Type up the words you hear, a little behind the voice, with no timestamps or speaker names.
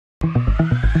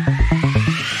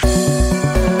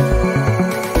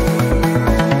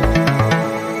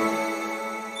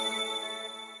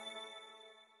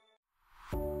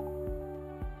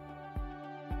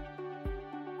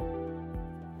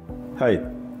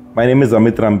My name is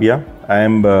Amit Rambhia. I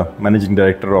am Managing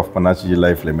Director of Panache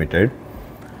DigiLife Limited.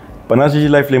 Panache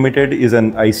DigiLife Limited is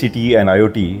an ICT and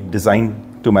IoT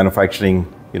design to manufacturing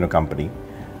company.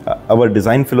 Our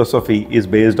design philosophy is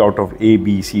based out of A,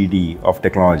 B, C, D of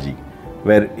technology,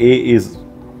 where A is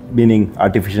meaning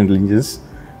artificial intelligence,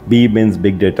 B means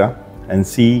big data, and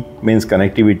C means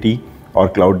connectivity or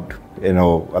cloud,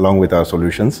 along with our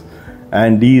solutions,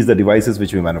 and D is the devices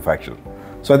which we manufacture.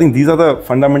 So I think these are the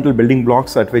fundamental building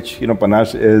blocks at which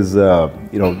Panache is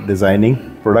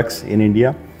designing products in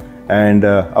India, and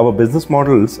our business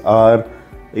models are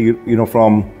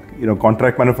from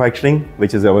contract manufacturing,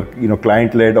 which is our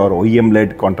client-led or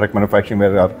OEM-led contract manufacturing,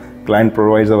 where our client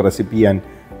provides our recipe and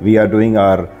we are doing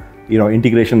our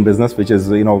integration business, which is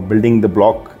building the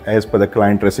block as per the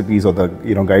client recipes or the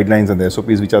guidelines and the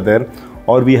SOPs which are there,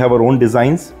 or we have our own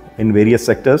designs in various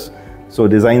sectors. So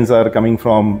designs are coming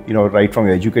from right from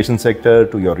your education sector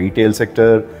to your retail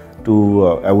sector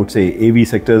to I would say AV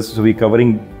sectors. So we're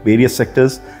covering various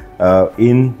sectors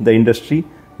in the industry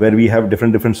where we have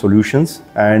different solutions,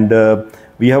 and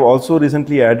we have also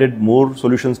recently added more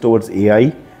solutions towards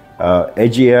AI,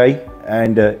 edge AI,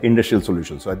 and industrial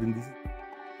solutions. So I think this is,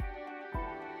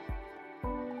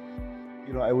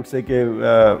 I would say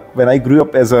when I grew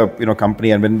up as a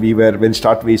company, and when we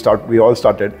all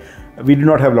started, we did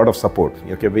not have a lot of support.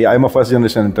 Okay, I'm a first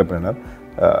generation entrepreneur.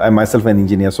 I'm myself an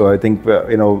engineer, so I think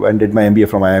and did my MBA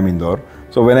from IIM Indore.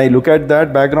 So when I look at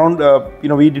that background,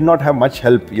 we did not have much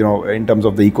help in terms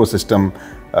of the ecosystem.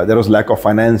 There was lack of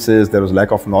finances, there was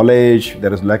lack of knowledge, there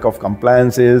was lack of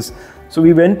compliances. So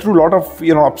we went through a lot of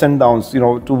ups and downs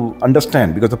to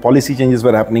understand, because the policy changes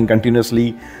were happening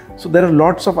continuously. So there are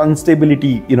lots of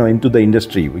instability into the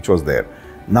industry which was there.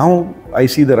 Now I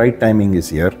see the right timing is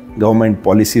here. Government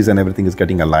policies and everything is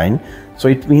getting aligned. So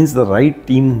it means the right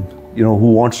team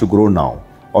who wants to grow now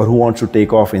or who wants to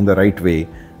take off in the right way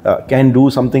can do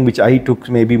something which I took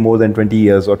maybe more than 20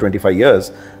 years or 25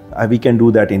 years. We can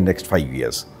do that in next 5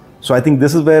 years. So I think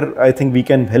this is where I think we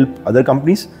can help other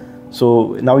companies.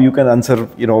 So now you can answer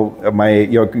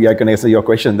I can answer your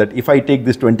question, that if I take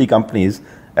these 20 companies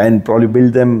and probably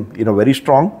build them very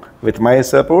strong with my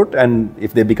support, and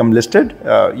if they become listed,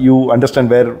 you understand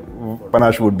where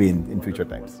Panache would be in future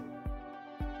times.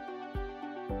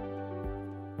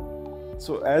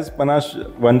 So as Panache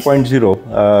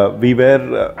 1.0, we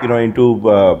were into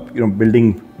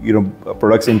building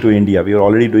products into India. We were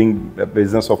already doing a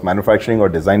business of manufacturing or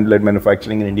design-led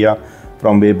manufacturing in India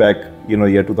from way back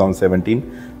year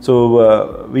 2017.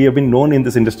 So we have been known in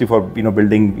this industry for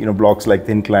building blocks like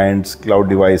thin clients, cloud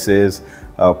devices,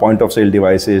 point of sale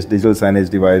devices, digital signage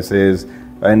devices,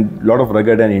 and a lot of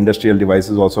rugged and industrial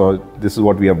devices also. This is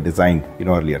what we have designed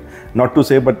earlier. Not to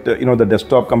say, but the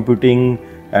desktop computing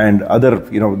and other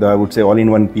I would say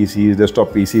all-in-one PCs, desktop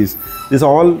PCs, this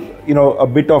all a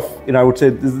bit of I would say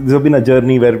this has been a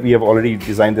journey where we have already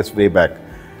designed this way back.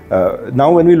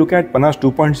 Now when we look at Panache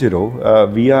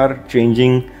 2.0, we are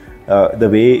changing the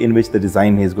way in which the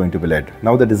design is going to be led.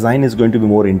 Now the design is going to be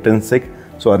more intrinsic.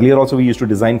 So earlier also we used to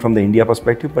design from the India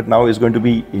perspective, but now it's going to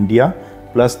be India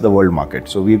plus the world market.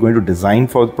 So we're going to design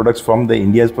for products from the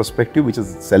India's perspective, which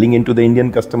is selling into the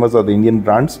Indian customers or the Indian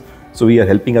brands. So we are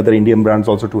helping other Indian brands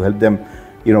also to help them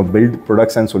build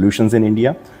products and solutions in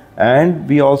India. And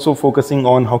we also focusing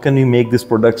on how can we make these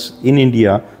products in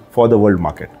India for the world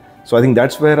market. So I think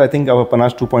that's where I think our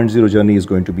Panache 2.0 journey is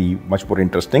going to be much more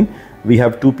interesting. We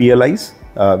have two PLIs.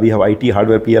 We have IT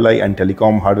hardware PLI and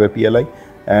telecom hardware PLI.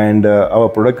 And our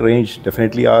product range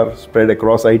definitely are spread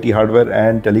across IT hardware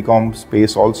and telecom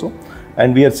space also.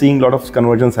 And we are seeing a lot of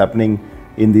conversions happening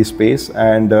in this space.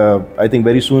 And I think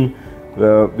very soon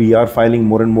we are filing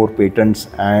more and more patents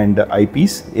and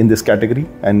IPs in this category.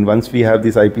 And once we have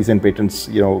these IPs and patents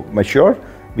mature,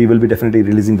 we will be definitely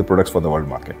releasing the products for the world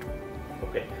market.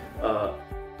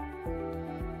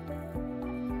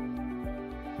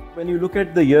 When you look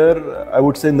at the year, I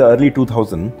would say in the early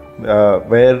 2000,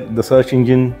 where the search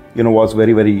engine, was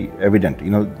very evident,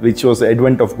 which was the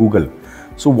advent of Google.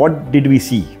 So what did we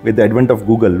see with the advent of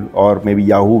Google, or maybe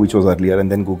Yahoo, which was earlier,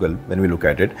 and then Google, when we look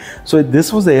at it? So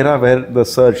this was the era where the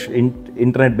search,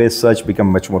 internet-based search became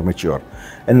much more mature.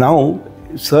 And now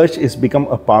search is become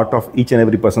a part of each and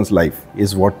every person's life,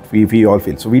 is what we all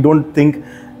feel. So we don't think,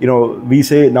 we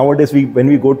say nowadays, when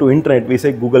we go to internet, we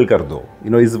say Google kar do,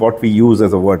 is what we use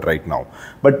as a word right now.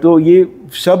 But ye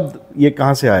shabd, ye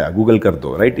kahan se aaya, Google kar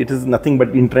do, right? It is nothing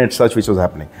but internet search which was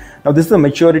happening. Now this is the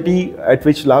maturity at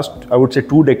which last, I would say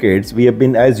 2 decades, we have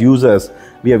been as users,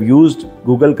 we have used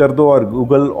Google kar do or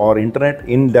Google or internet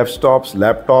in desktops,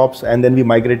 laptops, and then we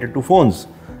migrated to phones.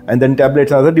 and then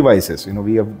tablets and other devices.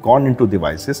 We have gone into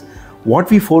devices. What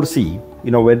we foresee,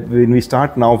 when we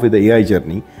start now with the AI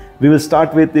journey, we will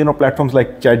start with platforms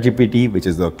like ChatGPT, which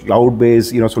is the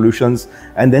cloud-based solutions,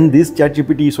 and then these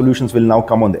ChatGPT solutions will now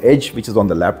come on the edge, which is on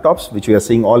the laptops, which we are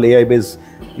seeing all AI-based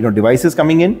devices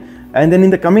coming in. And then in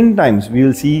the coming times, we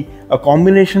will see a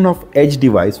combination of edge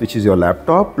device, which is your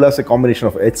laptop, plus a combination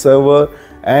of edge server,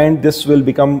 and this will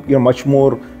become much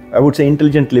more, I would say,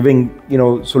 intelligent living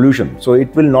solution. So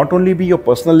it will not only be your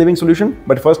personal living solution,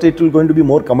 but first it will going to be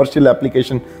more commercial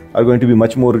application are going to be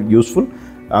much more useful.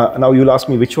 Now you'll ask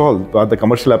me which all are the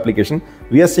commercial application.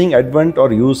 We are seeing advent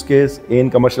or use case in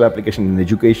commercial application in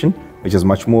education, which is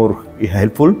much more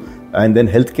helpful. And then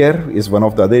healthcare is one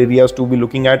of the other areas to be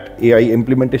looking at AI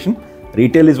implementation.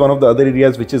 Retail is one of the other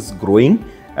areas which is growing,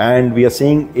 and we are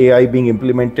seeing AI being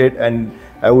implemented, and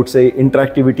I would say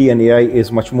interactivity and AI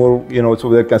is much more, so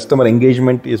the customer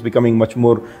engagement is becoming much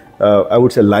more, I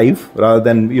would say, live, rather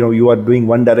than, you are doing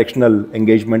one directional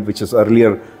engagement, which is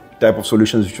earlier type of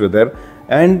solutions which were there.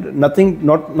 And not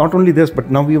only this, but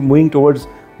now we are moving towards,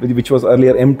 which was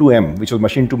earlier M2M, which was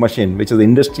machine to machine, which is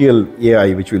industrial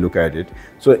AI, which we look at it.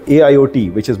 So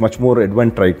AIoT, which is much more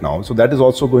advanced right now. So that is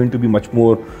also going to be much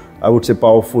more, I would say,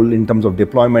 powerful in terms of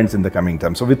deployments in the coming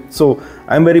time. So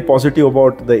I'm very positive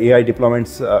about the AI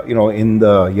deployments, in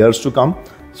the years to come.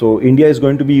 So India is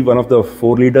going to be one of the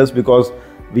 4 leaders, because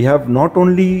we have not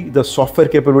only the software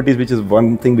capabilities, which is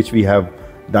one thing which we have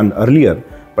done earlier,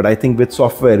 but I think with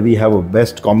software, we have a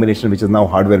best combination, which is now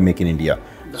hardware make in India.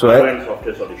 Hardware and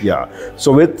software solution. Yeah.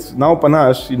 So with now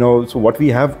Panache, so what we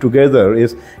have together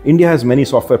is India has many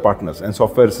software partners and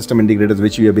software system integrators,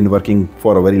 which we have been working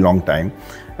for a very long time.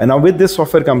 And now with these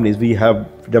software companies, we have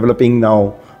developing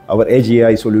now our edge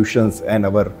AI solutions and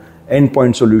our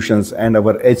endpoint solutions and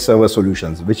our edge server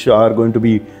solutions, which are going to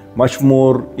be much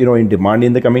more, in demand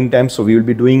in the coming times. So we will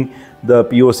be doing the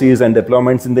POCs and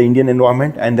deployments in the Indian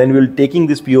environment, and then we will taking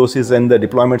these POCs and the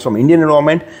deployments from Indian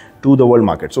environment to the world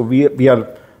market. So we are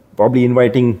probably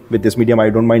inviting, with this medium, I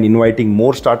don't mind inviting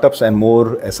more startups and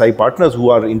more SI partners who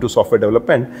are into software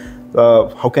development.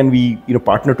 How can we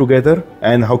partner together,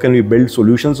 and how can we build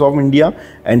solutions of India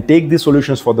and take these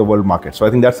solutions for the world market? So I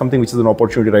think that's something which is an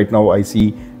opportunity right now I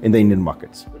see in the Indian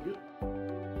markets.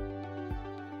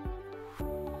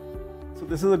 So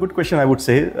this is a good question, I would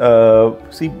say.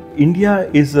 See, India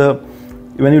is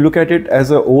when you look at it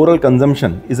as a overall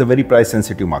consumption, is a very price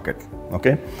sensitive market.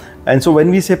 Okay, and so when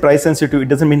we say price sensitive, it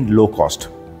doesn't mean low cost.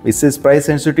 It says price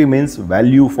sensitive means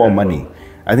value for money.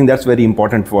 I think that's very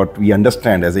important for what we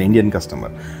understand as an Indian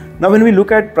customer. Now, when we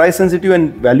look at price sensitive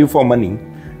and value for money,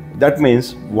 that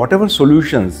means whatever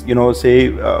solutions, say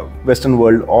Western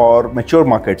world or mature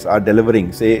markets are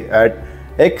delivering, say at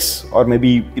X, or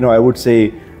maybe, I would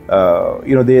say,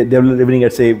 they're delivering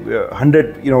at say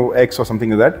 100, X or something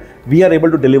like that. We are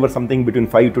able to deliver something between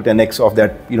 5 to 10X of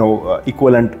that,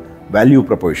 equivalent value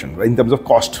proposition, right, in terms of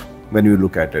cost when you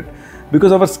look at it.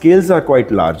 Because our scales are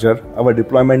quite larger, our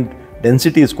deployment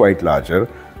density is quite larger.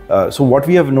 So what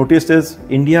we have noticed is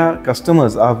India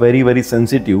customers are very, very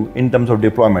sensitive in terms of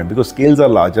deployment, because scales are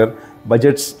larger,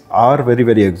 budgets are very,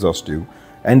 very exhaustive,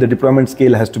 and the deployment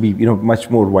scale has to be, much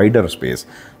more wider space.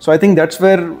 So I think that's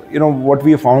where, what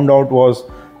we found out was,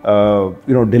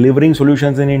 delivering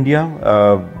solutions in India,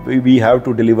 we have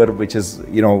to deliver, which is,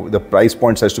 the price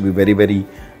points has to be very, very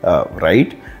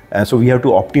right. And so we have to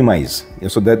optimize.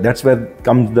 So that's where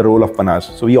comes the role of Panache.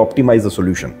 So we optimize the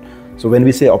solution. So when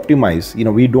we say optimize,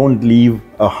 we don't leave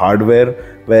a hardware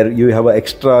where you have an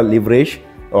extra leverage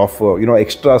of,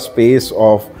 extra space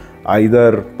of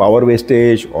either power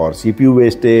wastage or CPU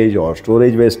wastage or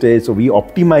storage wastage. So we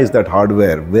optimize that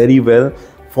hardware very well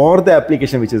for the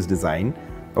application which is designed.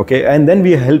 Okay, and then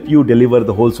we help you deliver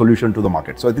the whole solution to the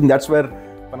market. So I think that's where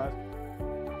Panache.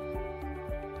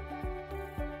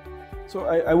 So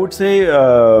I would say,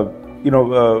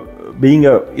 being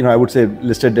a, I would say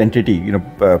listed entity,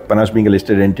 Panache being a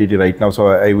listed entity right now, so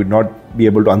I would not be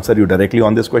able to answer you directly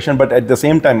on this question. But at the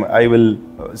same time, I will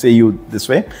say you this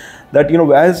way, that,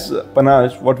 as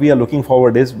Panache, what we are looking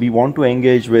forward is we want to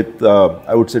engage with,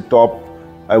 I would say top,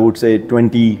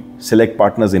 20 select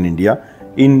partners in India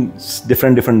in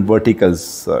different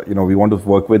verticals. We want to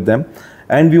work with them,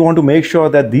 and we want to make sure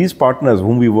that these partners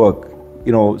whom we work,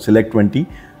 select 20,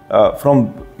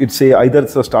 from it's say either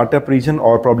it's a startup region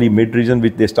or probably mid region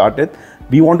which they started.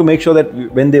 We want to make sure that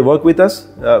when they work with us,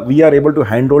 we are able to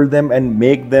handhold them and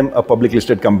make them a public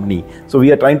listed company. So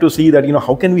we are trying to see that,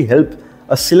 how can we help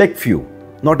a select few,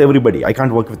 not everybody.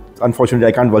 Unfortunately,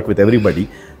 I can't work with everybody,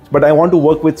 but I want to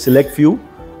work with select few,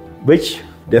 which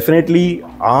definitely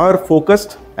are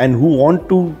focused and who want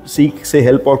to seek, say,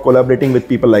 help or collaborating with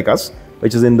people like us,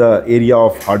 which is in the area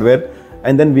of hardware.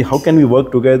 And then how can we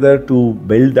work together to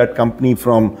build that company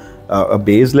from a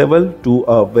base level to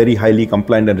a very highly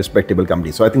compliant and respectable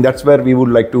company. So I think that's where we would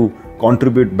like to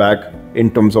contribute back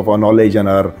in terms of our knowledge and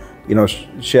our,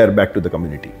 share back to the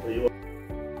community.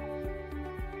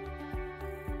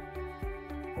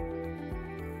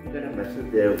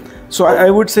 So I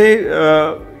would say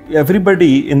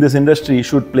everybody in this industry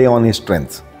should play on his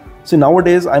strengths. So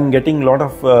nowadays I'm getting a lot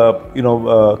of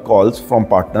calls from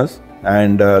partners,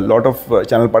 and a lot of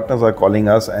channel partners are calling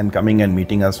us and coming and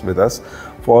meeting us with us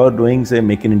for doing, say,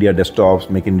 Make in India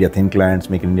desktops, Make in India thin clients,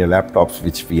 Make in India laptops,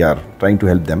 which we are trying to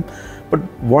help them. But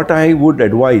what I would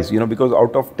advise, because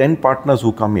out of 10 partners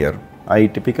who come here, I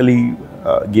typically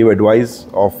give advice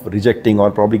of rejecting or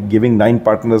probably giving 9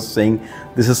 partners saying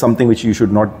this is something which you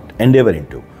should not endeavor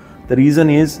into. The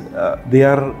reason is they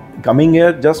are coming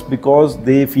here just because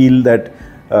they feel that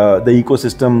the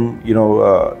ecosystem,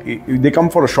 they come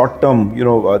for a short-term,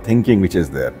 thinking which is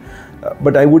there.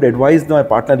 But I would advise my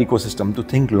partner ecosystem to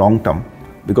think long-term,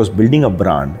 because building a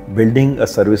brand, building a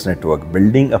service network,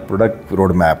 building a product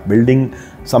roadmap, building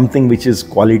something which is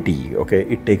quality, okay,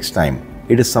 it takes time.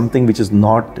 It is something which is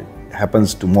not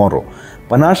happens tomorrow.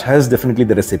 Panache has definitely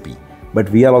the recipe, but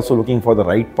we are also looking for the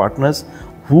right partners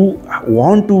who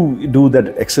want to do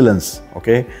that excellence,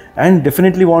 okay, and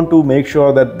definitely want to make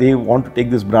sure that they want to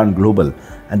take this brand global.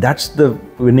 And that's the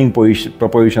winning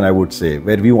proposition, I would say,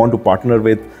 where we want to partner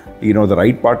with, the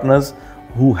right partners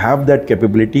who have that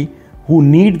capability, who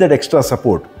need that extra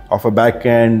support of a back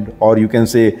end, or you can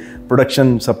say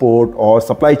production support or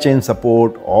supply chain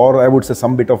support, or I would say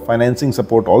some bit of financing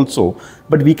support also.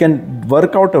 But we can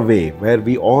work out a way where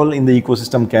we all in the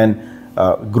ecosystem can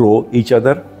grow each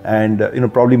other and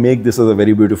probably make this as a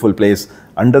very beautiful place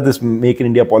under this Make in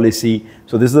India policy.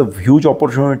 So this is a huge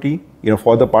opportunity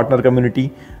for the partner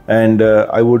community, and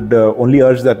I would only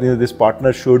urge that this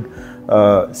partner should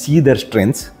see their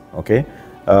strengths, okay.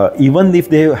 Even if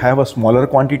they have a smaller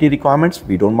quantity requirements,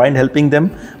 we don't mind helping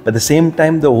them. But at the same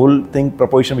time, the whole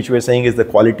proposition which we are saying is the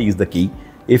quality is the key.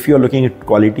 If you're looking at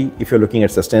quality, if you're looking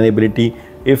at sustainability,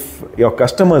 if your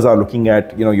customers are looking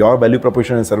at your value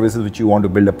proposition and services which you want to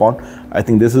build upon, I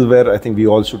think this is where I think we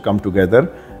all should come together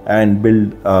and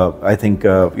build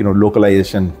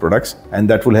localization products, and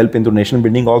that will help into nation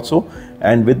building also.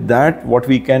 And with that, what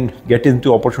we can get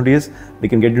into opportunities, we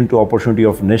can get into opportunity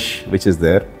of niche which is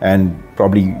there, and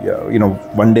probably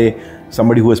one day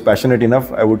somebody who is passionate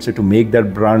enough, I would say, to make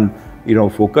that brand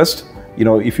focused.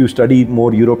 If you study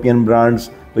more European brands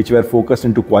which were focused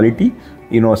into quality,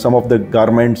 some of the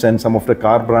garments and some of the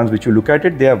car brands which you look at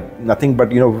it, they are nothing but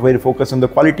very focused on the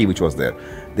quality which was there.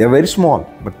 They are very small,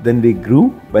 but then they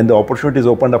grew. When the opportunities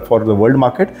opened up for the world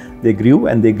market, they grew,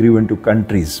 and they grew into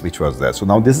countries which was there. So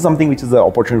now this is something which is the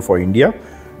opportunity for India.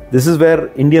 This is where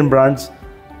Indian brands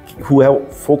who have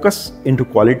focus into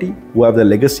quality, who have the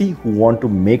legacy, who want to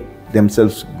make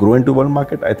themselves grow into world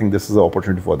market, I think this is the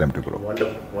opportunity for them to grow.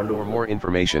 Wonderful. For more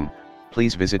information,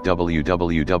 please visit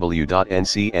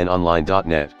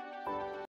www.ncnonline.net.